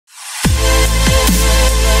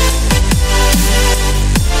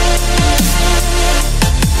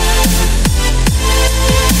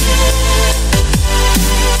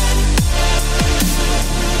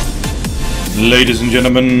Ladies and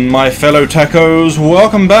gentlemen, my fellow tacos,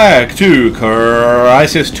 welcome back to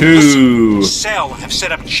Crysis 2. Cell have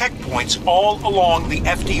set up checkpoints all along the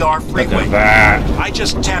FDR freeway. Look at that. I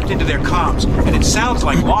just tapped into their comms, and it sounds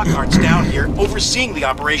like Lockhart's down here overseeing the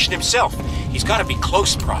operation himself. He's got to be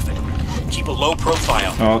close, Prophet. Keep a low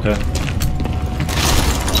profile. Oh, okay.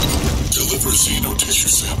 Deliver xeno tissue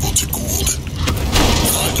sample to Gould.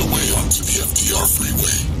 Find a way onto the FDR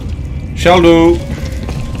freeway. Shall do.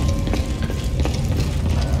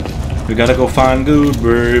 We gotta go find Gould,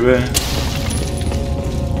 baby.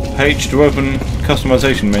 H to open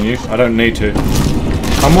customization menu. I don't need to.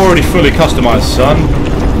 I'm already fully customized, son.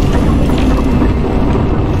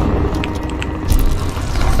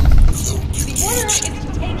 The order is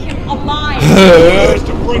to take him alive.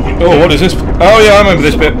 Oh, what is this? Oh yeah, I remember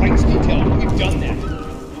this bit. We've done that.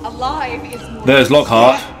 Alive is more. There's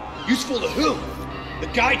Lockhart. Useful to who?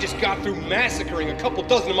 The guy just got through massacring a couple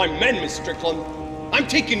dozen of my men, Miss Strickland. I'm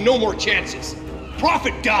taking no more chances.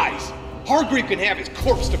 Prophet dies. Hargreave can have his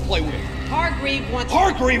corpse to play with.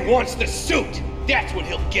 Hargreave wants the suit. That's what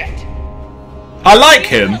he'll get. I like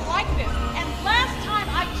him. Like this. And last time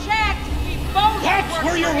I checked, we both That's worked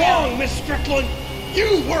where you're for wrong, him. Miss Strickland.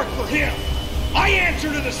 You work for him. I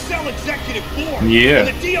answer to the Cell Executive Board. Yeah.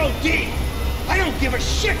 And the DOD. I don't give a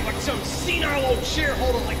shit what some senile old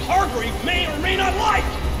shareholder like Hargreave may or may not like.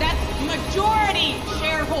 That's majority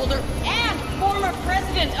shareholder and former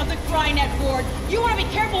president of the Crynet board. You want to be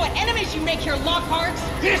careful what enemies you make here, Lockhart.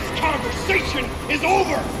 This conversation is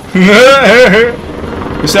over.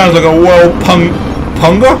 He sounds like a world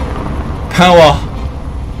punga?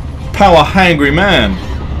 Power hangry man.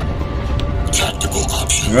 Tactical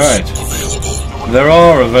options Right. available. There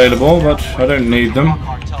are available, but I don't need them.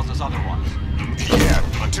 Lockhart tells us otherwise.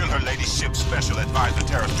 Yeah, until her ladyship special advisor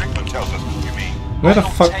Tara Strickland tells us. You mean? Where the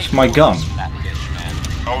fuck's my gun?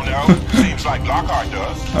 Oh no, seems like Lockhart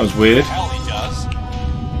does. That was weird. Hell, he does.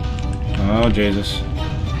 Oh, Jesus.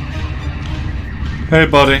 Hey,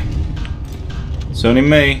 buddy. It's only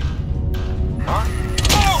me.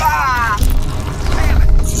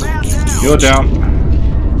 You're down.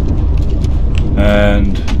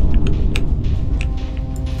 And...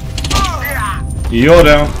 you're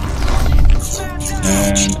down.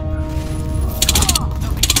 And...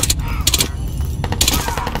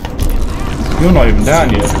 you're not even down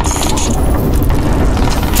yet.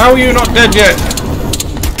 How are you not dead yet?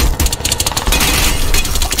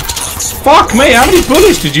 Fuck me, how many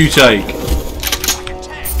bullets did you take?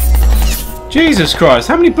 Jesus Christ,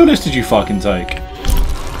 how many bullets did you fucking take?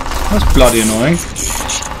 That's bloody annoying.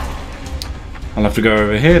 I'll have to go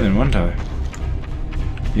over here then, won't I?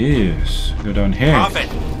 Yes, go down here. Prophet,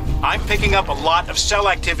 I'm picking up a lot of cell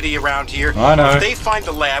activity around here. I know. If they find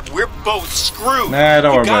the lab, we're both screwed. Nah,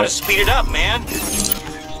 don't worry You about gotta it. speed it up, man.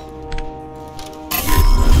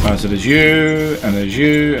 Alright, so there's you, and there's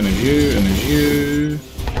you, and there's you, and there's you.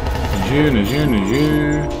 There's you, and there's you, and there's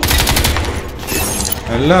you.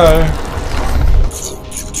 Hello.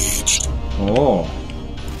 Oh.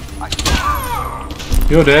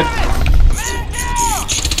 You're dead.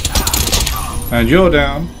 And you're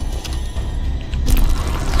down.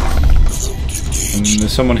 And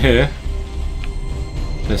there's someone here.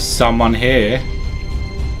 There's someone here.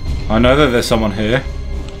 I know that there's someone here.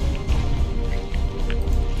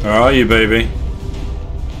 Where are you, baby?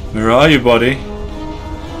 Where are you, buddy?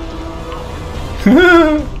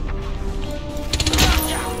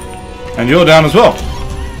 And you're down as well.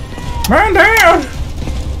 Man down!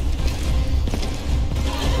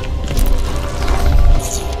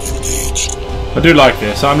 I do like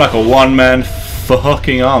this. I'm like a one-man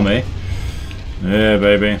fucking army. Yeah,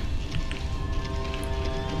 baby.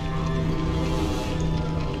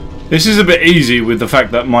 This is a bit easy with the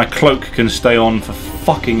fact that my cloak can stay on for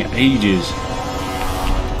fucking ages.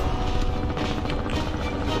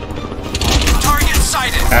 Target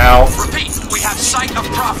sighted. Ow. Repeat, we have sight of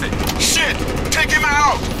Prophet. Shit! Take him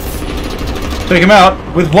out! Take him out?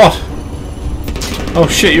 With what? Oh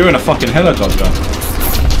shit, you're in a fucking helicopter.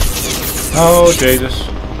 Oh Jesus.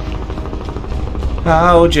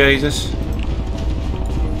 Oh Jesus.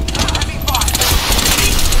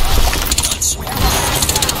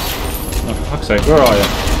 Oh, for fuck's sake, where are you?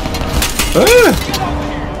 Ah!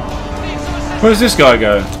 Where's this guy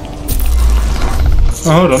go?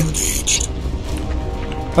 Oh, hold on.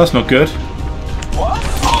 That's not good.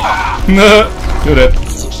 No, you're dead.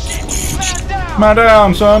 Man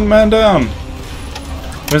down, son, man down.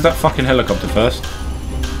 Where's that fucking helicopter first?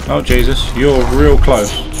 Oh Jesus, you're real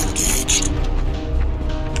close.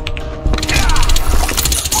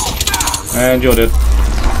 And you're dead.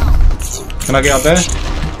 Can I get up there?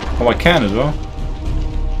 Oh, I can as well.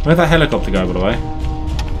 Where'd that helicopter go, by the way?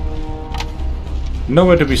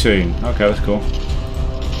 Nowhere to be seen. Okay, that's cool.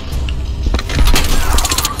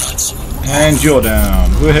 And you're down.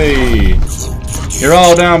 Woohoo! You're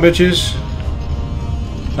all down, bitches.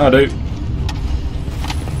 I do.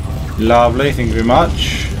 Lovely, thank you very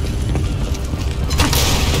much.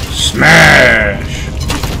 Smash!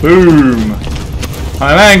 Boom!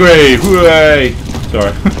 I'm angry! Hooray!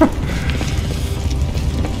 Sorry.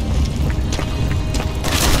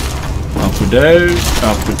 Up we do.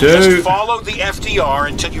 Up we do. Just follow the FDR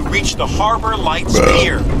until you reach the harbor lights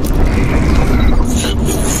pier.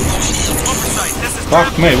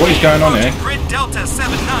 Fuck me, what is going on here? Grid Delta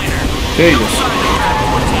 79er. Jesus.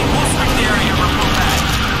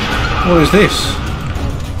 What is this?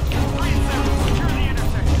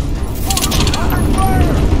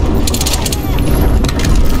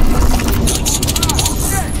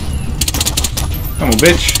 Come on,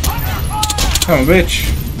 bitch. Come on, bitch.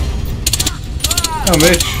 Come on,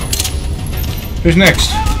 bitch. Who's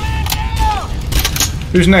next?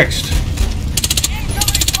 Who's next?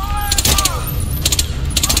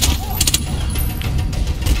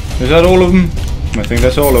 Is that all of them? I think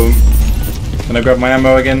that's all of them. Can I grab my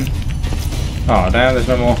ammo again? Oh damn, there's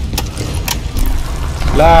no more.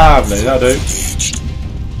 Lovely, that'll do.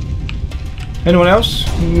 Anyone else?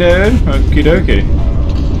 No? Okie dokie.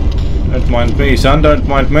 Don't mind me, son, don't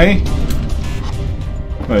mind me.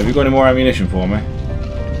 Wait, have you got any more ammunition for me? I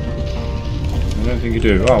don't think you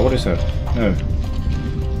do. Oh, what is that? No.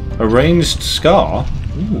 A ranged scar?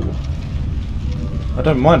 Ooh. I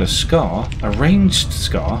don't mind a scar. A ranged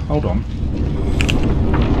scar? Hold on.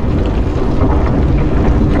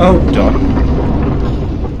 Hold on.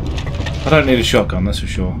 I don't need a shotgun, that's for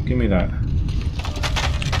sure. Give me that.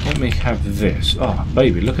 Let me have this. Oh,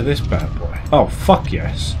 baby, look at this bad boy. Oh, fuck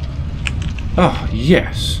yes. Oh,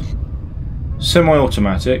 yes.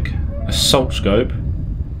 Semi-automatic. Assault scope.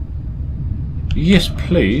 Yes,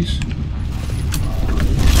 please.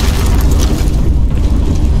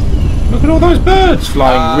 Look at all those birds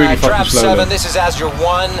flying really fucking slowly. 7, this is Azure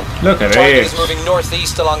 1. Look at Target this. is moving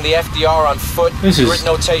northeast along the FDR on foot. This is... Grid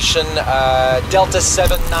notation Delta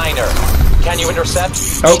 79er. Can you intercept?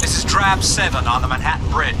 Oh. This is Drab 7 on the Manhattan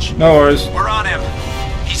Bridge. No worries. We're on him.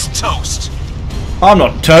 He's toast. I'm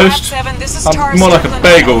not toast. 7, this is I'm more like a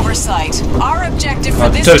bagel. Oversight. Our objective for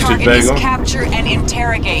this toasted target bagel. is capture and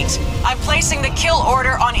interrogate. I'm placing the kill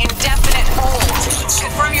order on indefinite hold.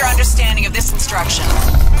 Confirm your understanding of this instruction.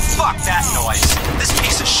 Fuck that noise. This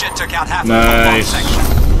piece of shit took out half Nice. the football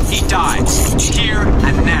section. He died. Here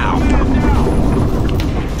and now.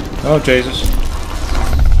 Oh, Jesus.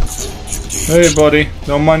 Hey, buddy.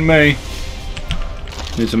 Don't mind me.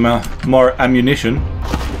 Need some more ammunition.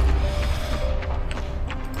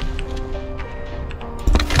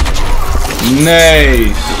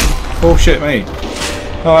 Nice. Oh, shit, me.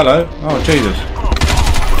 Oh, hello. Oh, Jesus.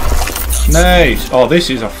 Nice. Oh, this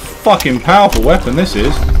is a fucking powerful weapon, this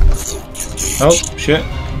is. Oh, shit.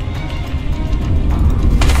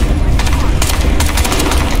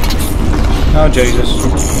 Oh, Jesus.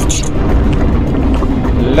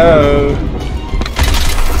 Hello.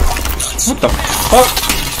 What the fuck?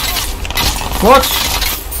 What?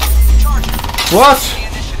 What?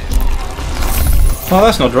 Oh,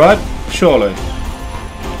 that's not right. Surely.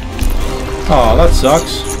 Oh, that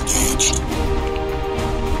sucks.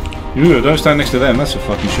 Ooh, don't stand next to them, that's for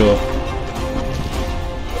fucking sure.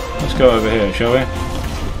 Let's go over here, shall we?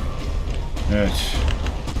 Right.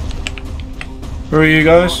 Where are you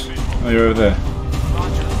guys? Oh, you're over there.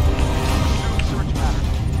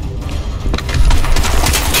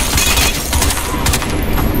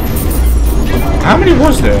 How many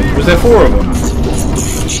was there? Was there 4 of them?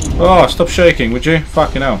 Oh, stop shaking, would you?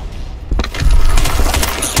 Fucking hell.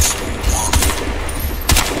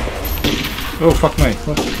 Oh, fuck me.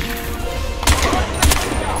 What?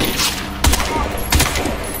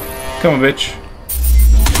 Come on, bitch.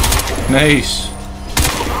 Nice.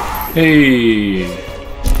 Hey.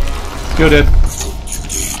 You're dead.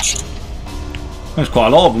 There's quite a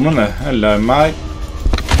lot of them, isn't there? Hello, mate.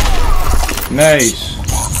 Nice.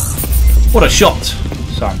 What a shot,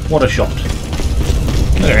 son. What a shot.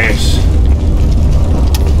 Look at this.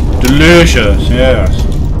 Delicious, yes.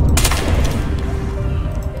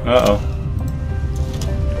 Uh-oh.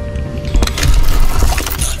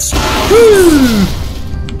 Woo!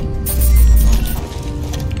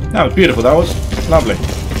 That was beautiful, that was. Lovely.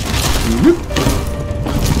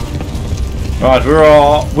 Right,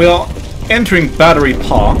 we are entering Battery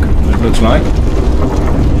Park, it looks like.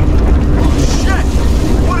 Shit!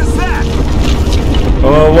 What is that?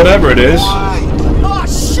 Oh, whatever it is. Oh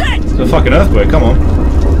shit! It's a fucking earthquake, come on.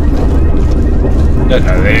 Look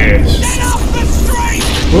at this. Get off the street!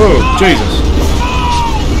 Whoa, Jesus.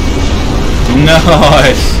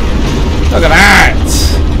 Nice. Look at that.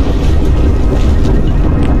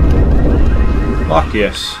 Fuck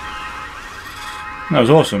yes. That was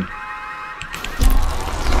awesome.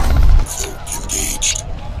 Engaged.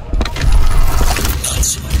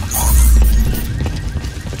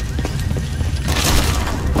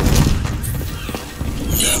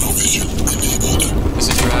 Nanovision enabled. This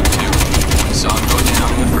is Trap 2. I saw him go down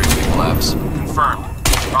in the freeway collapse. Confirmed.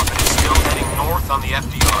 Prophet is still heading north on the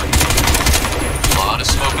FDR. A lot of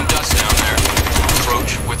smoke and dust down there.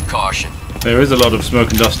 Approach with caution. There is a lot of smoke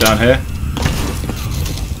and dust down here.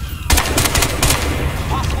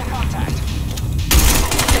 Possible contact.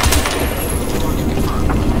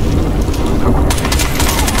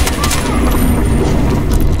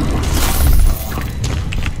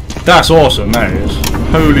 That's awesome, that is.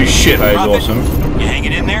 Holy shit, that is Prophet, awesome. You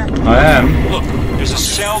hanging in there? I am. Look, there's a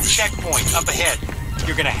cell checkpoint up ahead.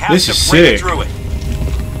 You're gonna have This to is break sick. through it.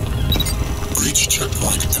 Breach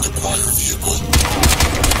checkpoint and acquire vehicle.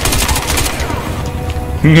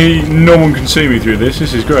 No one can see me through this.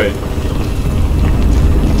 This is great.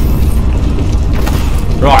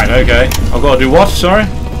 Right, okay. I've got to do what? Sorry?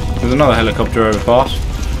 There's another helicopter overpass.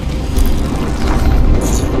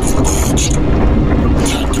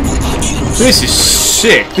 This is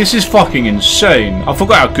sick. This is fucking insane. I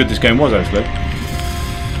forgot how good this game was, actually.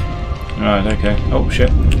 Right, okay. Oh,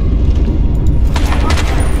 shit.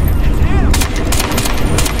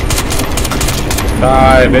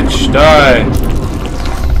 Die, bitch. Die.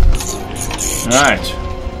 Alright.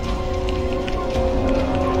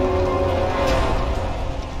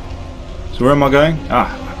 So where am I going? Ah,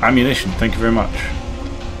 ammunition. Thank you very much.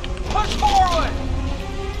 Push forward!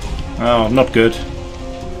 Oh, not good.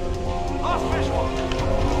 Lost visual.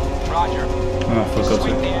 Roger. Oh, for God's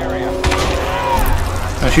Sweep the sake. area.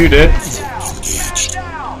 As you did.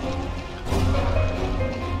 Down.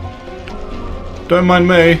 Don't mind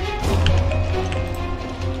me.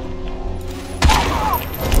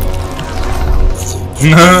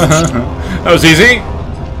 That was easy.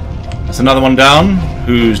 That's another one down.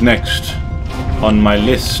 Who's next on my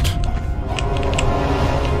list?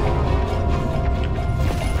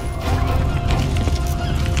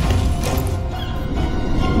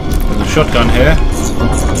 There's a shotgun here.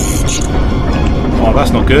 Oh, that's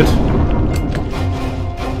not good.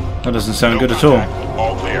 That doesn't sound good at all.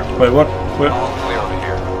 All clear. Wait, what? Where? All clear over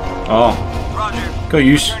here. Oh. Roger. Go,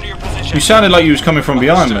 you sounded like you was coming from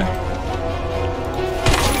behind me.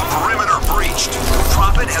 Perimeter breached.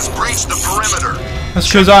 Prophet has breached the perimeter. That's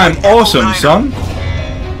because I'm awesome, son.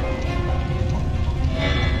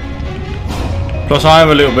 Plus, I am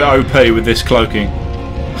a little bit OP with this cloaking.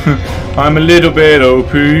 I'm a little bit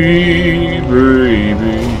OP, baby.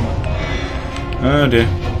 Oh dear.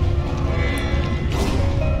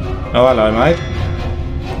 Oh, hello, mate.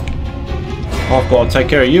 I've got to take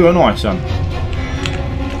care of you, haven't I, son?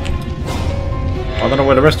 I don't know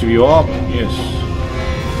where the rest of you are, but yes.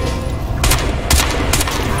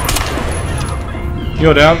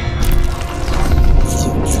 You're down.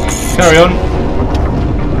 Carry on.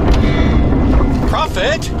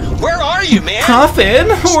 Prophet, where are you, man? Prophet,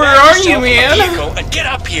 where Snap are you, yourself a man? vehicle and get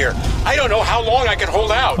up here. I don't know how long I can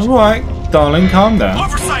hold out. Alright, darling, calm down.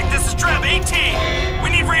 Oversight, this is Trap 18. We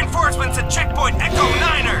need reinforcements at checkpoint Echo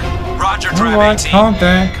 9er. Roger, Trap Alright, 18. calm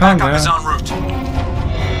down, calm Backup is down. en route.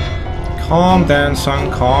 Calm down, son,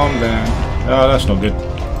 calm down. Oh, that's not good.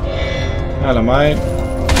 Hello, mate.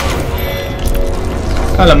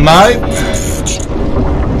 Hello, mate.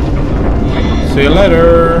 See you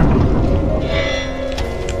later.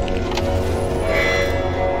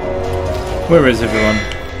 Where is everyone?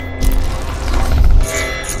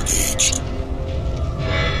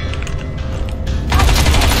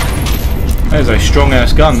 That is a strong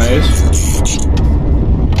ass gun, that is.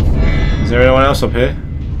 Is there anyone else up here?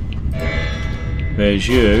 There's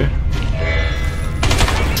you.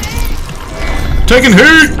 Taking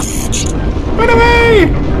heat! Run away!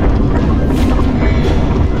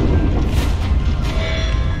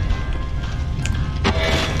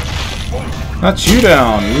 That's you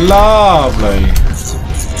down. Lovely.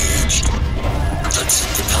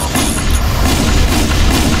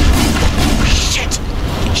 Shit!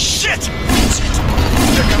 Shit!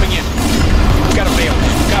 They're coming in. Gotta bail.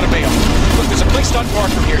 Gotta bail. Look, there's a place not far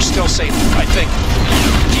from here, still safe, I think.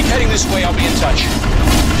 Keep heading this way, I'll be in touch.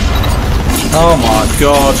 Oh my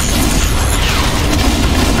god.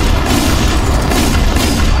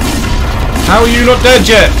 How are you not dead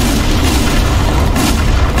yet?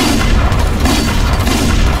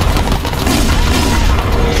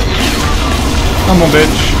 Come on,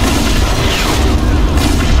 bitch.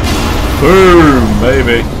 Boom,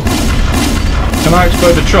 baby. Can I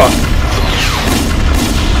explode the truck?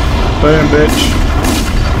 Boom, bitch.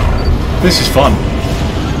 This is fun.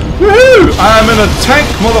 Woohoo! I'm in a tank,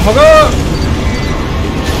 motherfucker!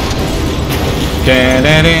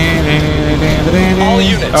 All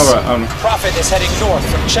units. Alright, Prophet is heading north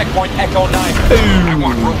from checkpoint Echo 9. I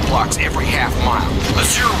want roadblocks every half mile. A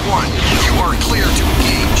 0-1, you are clear to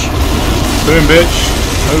engage. Boom, bitch.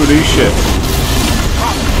 Holy shit.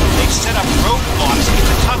 Prophet, they've set up roadblocks in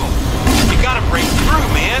the tunnel. You gotta break through,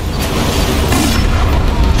 man.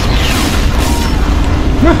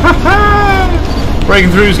 Breaking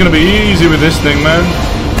through is going to be easy with this thing, man.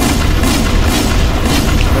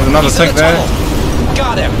 There's another tank there.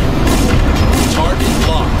 Got him. Target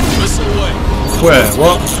locked. Missile away. Where?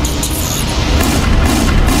 What?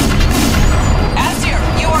 Azir,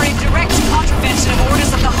 you are in direct contravention of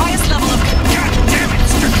orders of the highest level of... God damn it!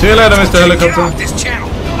 See you later, Mr. Get Helicopter. off this channel.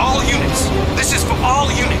 All units. This is for all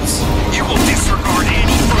units. You will disregard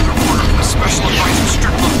any further order from the Special Advisor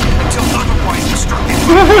Strickland until otherwise instructed.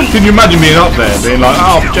 Can you imagine being up there, being like,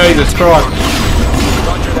 oh, Jesus Christ.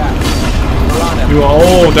 Roger that. We're on him. You are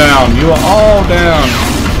all down. You are all down.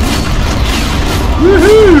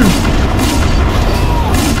 Woohoo!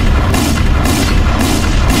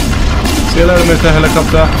 See you later, Mr.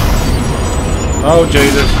 Helicopter. Oh,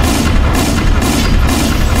 Jesus.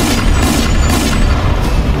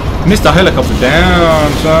 Mr. Helicopter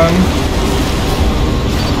down, son.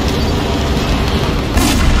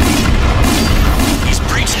 He's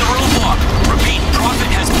breached the roadblock. Repeat, Prophet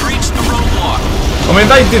has breached the roadblock. I mean,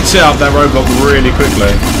 they did set up that roadblock really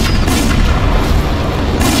quickly.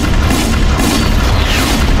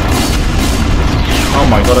 Oh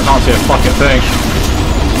my god, I can't see a fucking thing.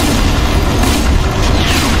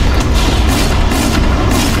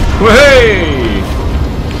 Whey!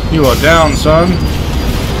 You are down, son.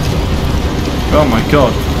 Oh my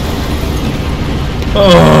god.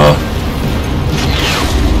 Oh!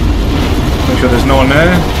 Make sure there's no one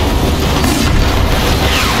there.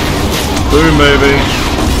 Boom, baby.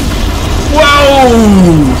 Whoa!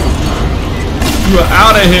 You are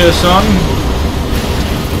out of here, son.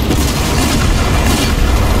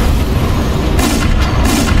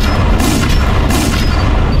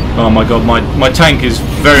 Oh my god, my tank is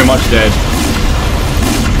very much dead.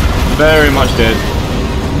 Very much dead.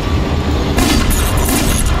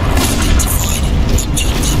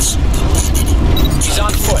 He's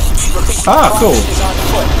on foot. Repeat, Ah, cool. Prophet is on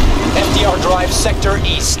foot. FDR Drive, Sector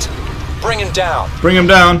East. Bring him down. Bring him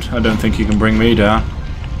down. I don't think you can bring me down.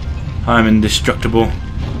 I'm indestructible.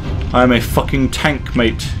 I'm a fucking tank,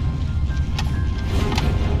 mate.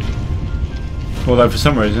 Although for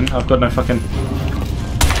some reason I've got no fucking...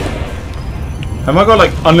 Have I got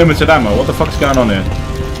like unlimited ammo? What the fuck's going on here?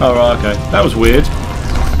 Oh right, okay. That was weird.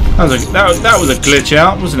 That was a glitch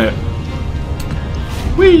out, wasn't it?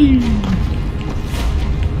 Whee!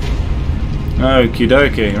 Okie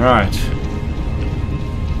dokie, right.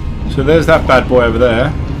 So there's that bad boy over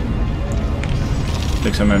there.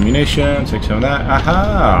 Take some ammunition, take some of that.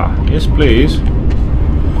 Aha! Yes, please.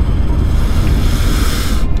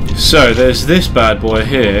 So there's this bad boy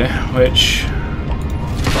here, which...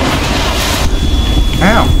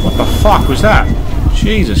 Ow! What the fuck was that?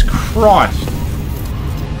 Jesus Christ!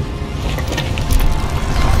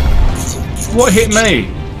 What hit me?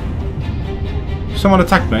 Someone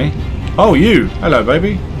attacked me? Oh, you! Hello,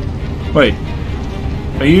 baby. Wait.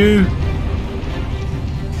 Are you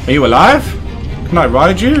alive? Can I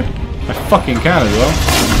ride you? I fucking can as well.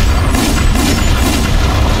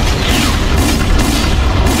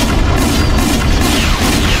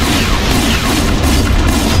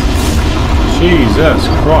 Jesus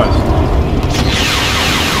Christ.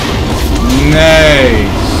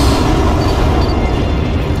 Nice.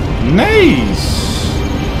 Nice.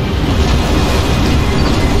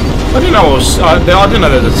 I didn't know I didn't know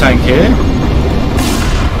there was a tank here.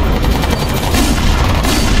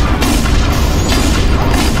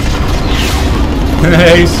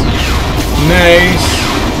 Nice. Nice.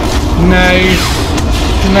 Nice.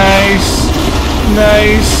 Nice.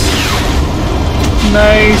 Nice.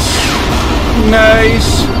 Nice. Nice.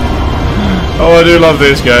 Oh, I do love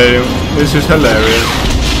this game. This is hilarious.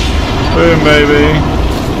 Boom, baby.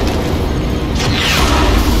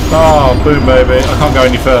 Oh, boom, baby. I can't go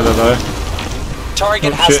any further, though.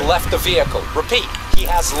 Target has left the vehicle. Repeat, he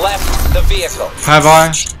has left the vehicle. Have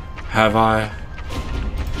I? Have I?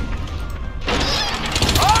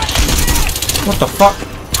 What the fuck?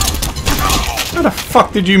 How the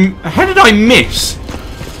fuck did you... How did I miss?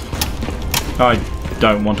 I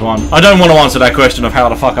don't want to answer that question of how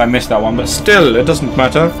the fuck I missed that one, but still, it doesn't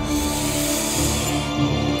matter.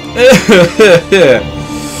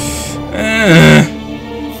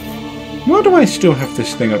 Why do I still have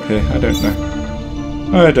this thing up here? I don't know.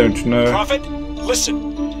 I don't know. Prophet,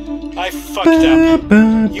 listen. I fucked up.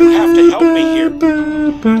 You have to help me here.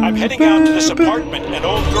 I'm heading out to this apartment an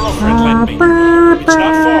old girlfriend lent me. It's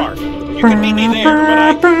not far. You can meet me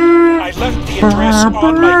there, but I left the address on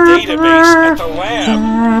my database at the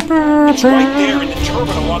lab. It's right there in the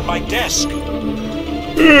terminal on my desk.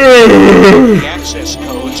 The access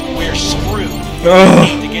codes, we're screwed. You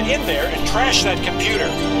need to get in there and trash that computer.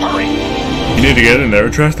 Hurry! You need to get in there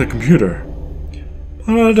and trash the computer.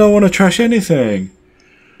 But I don't want to trash anything.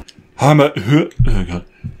 I'm a... Oh god.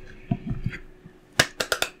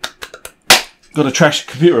 Got to trash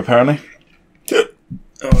the computer apparently. Oh,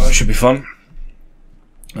 that should be fun.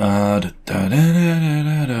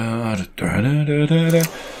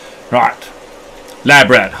 Right. Lab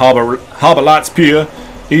rat. Harbour lights pure.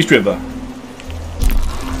 East River.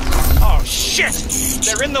 Oh shit!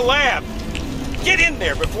 They're in the lab! Get in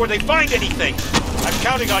there before they find anything! I'm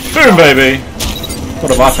counting on you. Boom, baby!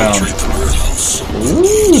 What have I found? Infiltrate the warehouse.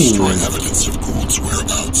 Destroy evidence of Gould's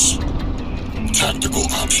whereabouts. Tactical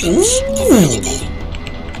options available.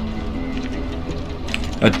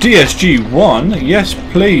 A DSG-1? Yes,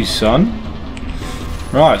 please, son.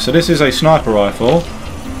 Right, so this is a sniper rifle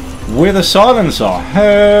with a silencer.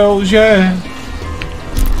 Hell yeah!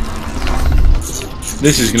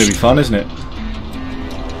 This is going to be fun, isn't it?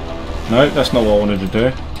 No, that's not what I wanted to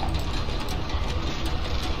do.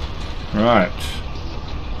 Right.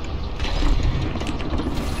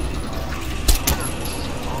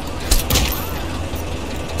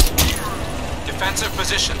 Defensive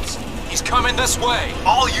positions. He's coming this way.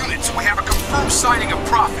 All units, we have a confirmed sighting of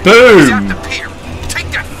Prophet. Boom! He's at the pier. Take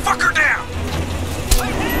that fucker down!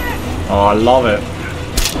 Oh, I love it.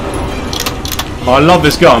 I love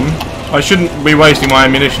this gun. I shouldn't be wasting my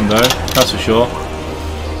ammunition though, that's for sure.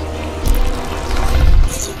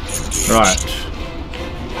 Right.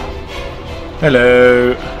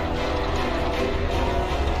 Hello.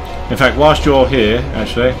 In fact, whilst you're here,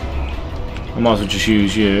 actually, I might as well just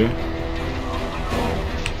use you.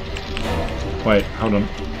 Wait, hold on.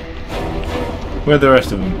 Where are the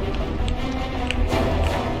rest of them?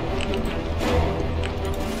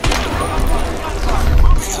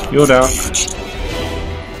 You're down.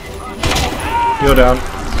 You're down.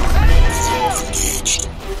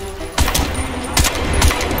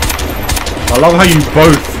 I love how you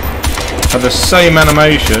both have the same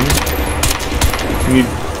animation and you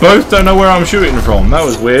both don't know where I'm shooting from. That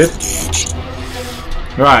was weird.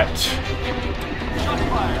 Right.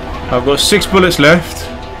 I've got 6 bullets left.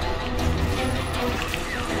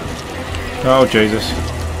 Oh Jesus.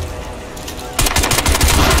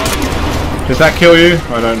 Did that kill you?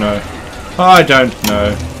 I don't know. I don't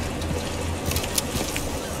know.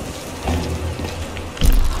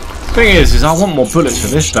 Thing is I want more bullets for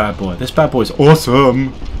this bad boy. This bad boy is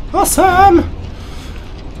awesome. Awesome!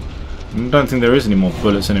 I don't think there is any more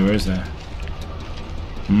bullets anywhere, is there?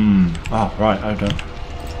 Oh, right, hold on.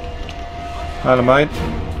 Hello, mate.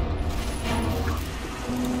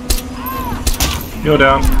 You're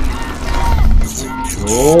down.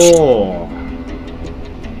 Oh!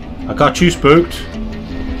 I got you spooked.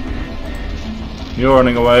 You're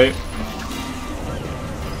running away.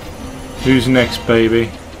 Who's next, baby?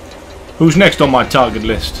 Who's next on my target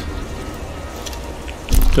list?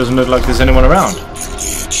 Doesn't look like there's anyone around.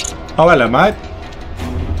 Oh, hello, mate.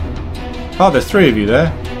 Oh, there's 3 of you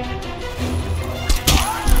there.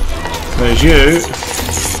 There's you.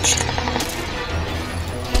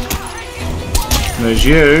 There's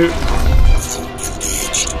you.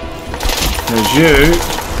 There's you.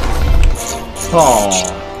 Oh.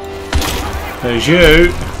 There's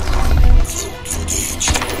you.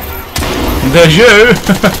 There's you.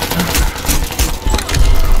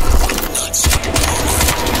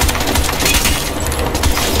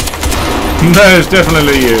 There's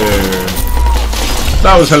definitely you.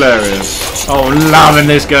 That was hilarious. Oh, I'm loving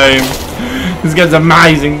this game. This game's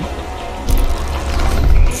amazing.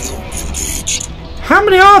 How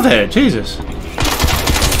many are there? Jesus.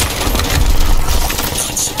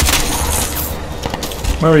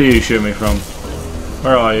 Where are you shooting me from?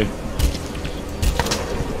 Where are you?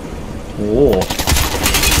 Oh.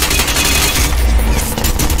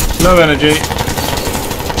 Low energy.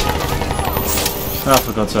 Oh,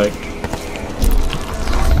 for God's sake.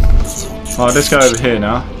 Alright, let's go over here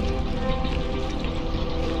now.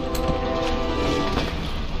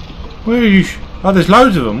 Where are you? Oh, there's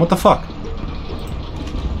loads of them. What the fuck?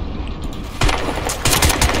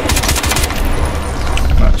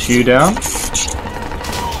 That's you down.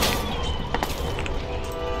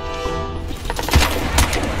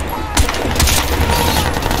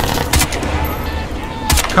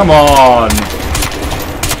 Come on!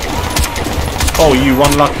 Oh, you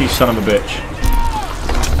unlucky son of a bitch.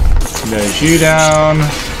 There's you down.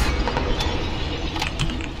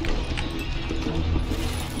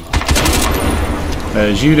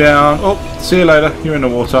 There's you down. Oh, see you later. You're in the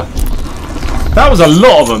water. That was a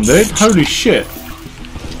lot of them, dude. Holy shit.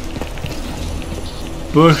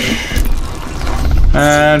 Bush.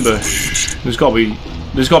 And bush. There's got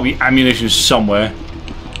to be ammunition somewhere.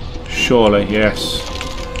 Surely, yes.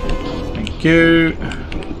 Thank you. I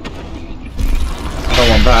don't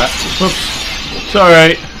want that. Whoops.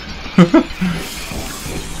 Sorry.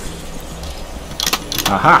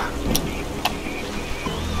 Aha.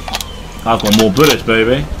 I've got more bullets,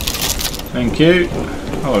 baby. Thank you.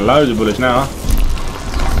 Oh, loads of bullets now.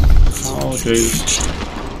 Oh, Jesus.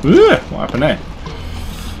 What happened there?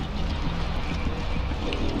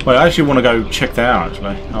 Wait, I actually want to go check that out,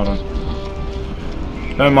 actually. Hold on.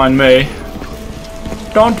 Don't mind me.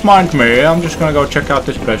 Don't mind me. I'm just going to go check out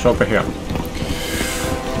this place over here.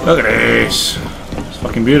 Look at this. It's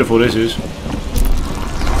fucking beautiful, this is.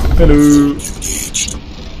 Hello.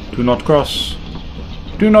 Do not cross.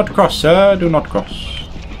 Do not cross, sir. Do not cross.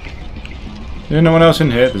 There's no one else in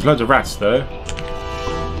here. There's loads of rats, though.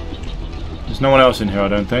 There's no one else in here, I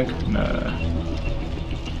don't think. No.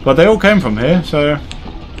 But they all came from here, so...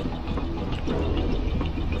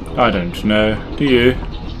 I don't know. Do you?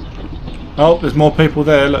 Oh, there's more people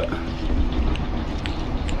there, look.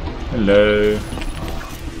 Hello.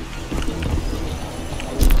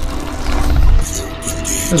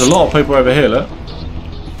 There's a lot of people over here, look.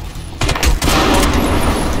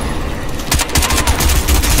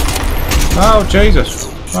 Oh, Jesus.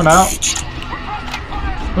 Run out.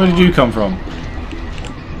 Where did you come from?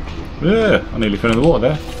 Yeah, I nearly fell in the water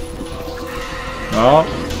there. Oh.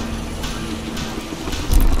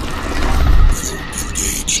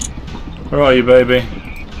 Where are you, baby?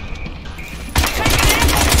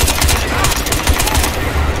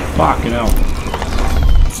 Fucking hell.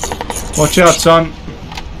 Watch out, son.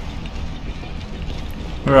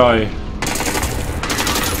 Where are you?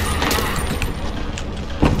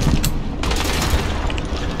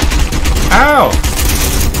 Ow!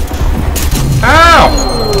 Ow!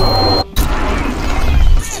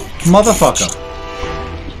 Motherfucker.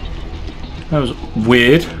 That was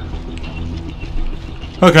weird.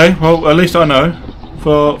 Okay, well, at least I know.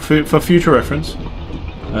 For future reference.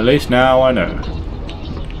 At least now I know.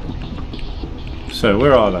 So,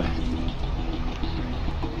 where are they?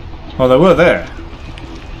 Oh, they were there.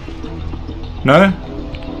 No?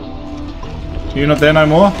 You're not there no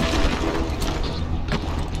more?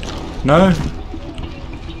 No?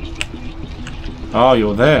 Oh,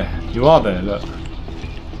 you're there. You are there, look.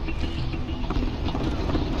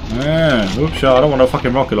 Yeah, oops, I don't want a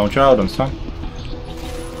fucking rocket launcher. Hold on, son.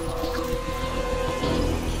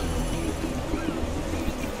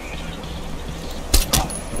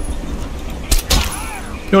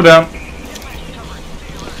 Kill down.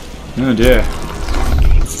 Oh dear.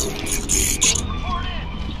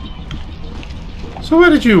 So where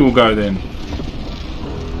did you all go then?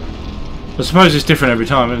 I suppose it's different every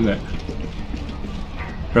time, isn't it?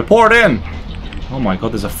 Report in! Oh my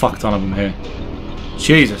god, there's a fuck ton of them here.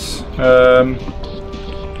 Jesus.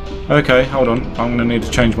 Okay, hold on. I'm gonna need to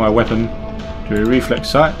change my weapon to a reflex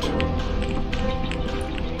sight.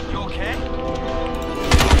 You okay?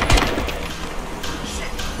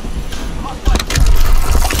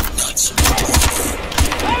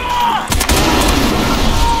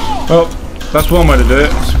 Well, that's one way to do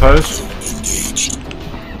it, I suppose.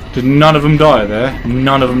 Did none of them die there?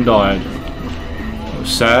 None of them died. That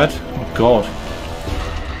was sad. Oh god.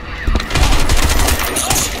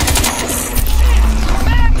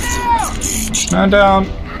 Man down.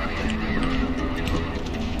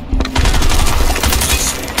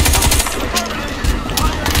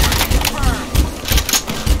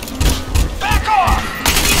 Back off!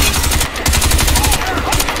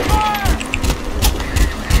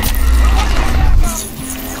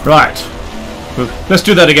 Right. Let's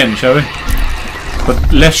do that again, shall we?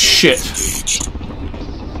 But less shit.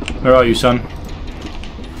 Where are you, son?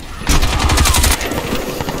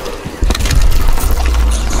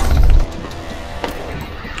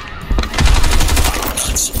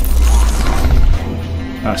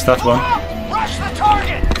 That's that one. Rush the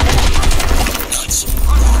target!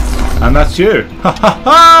 And that's you. Ha ha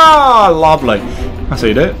ha! Lovely. That's how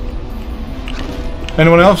you do it.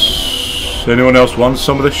 Anyone else? Anyone else wants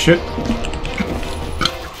some of this shit?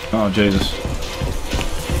 Oh, Jesus.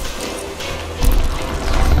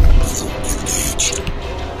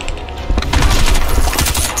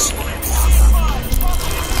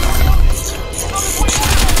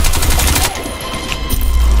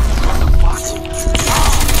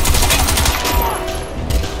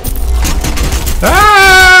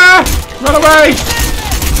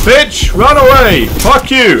 Bitch, run away! Fuck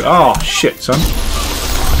you! Oh, shit, son.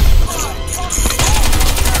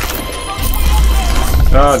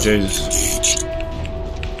 Oh, Jesus.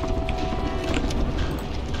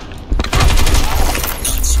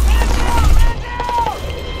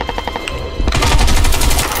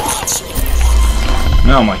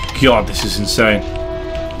 Oh my god, this is insane.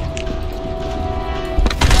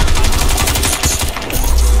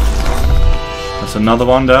 That's another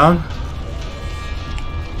one down.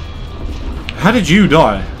 How did you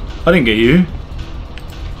die? I didn't get you.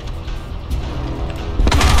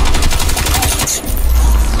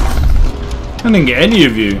 I didn't get any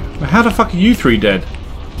of you. How the fuck are you three dead?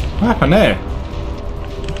 What happened there?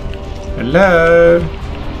 Hello?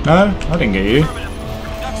 No? I didn't get you.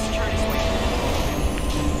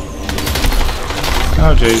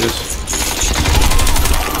 Oh Jesus.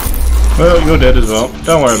 Well, you're dead as well.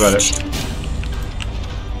 Don't worry about it.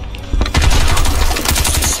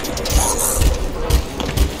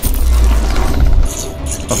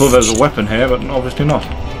 I thought there was a weapon here, but obviously not.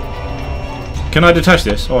 Can I detach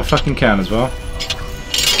this? Oh, I fucking can as well.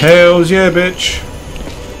 Hells yeah, bitch.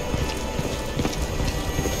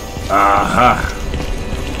 Aha.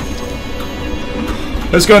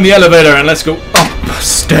 Let's go in the elevator and let's go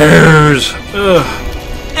upstairs. Ugh.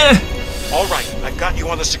 Alright, I've got you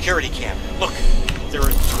on the security cam. Look, there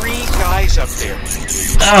are 3 guys up there.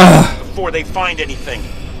 Before they find anything.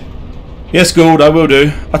 Yes, Gould, I will do.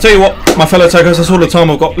 I'll tell you what, my fellow takers, that's all the time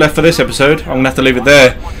I've got left for this episode. I'm going to have to leave it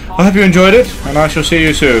there. I hope you enjoyed it, and I shall see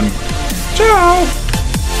you soon. Ciao!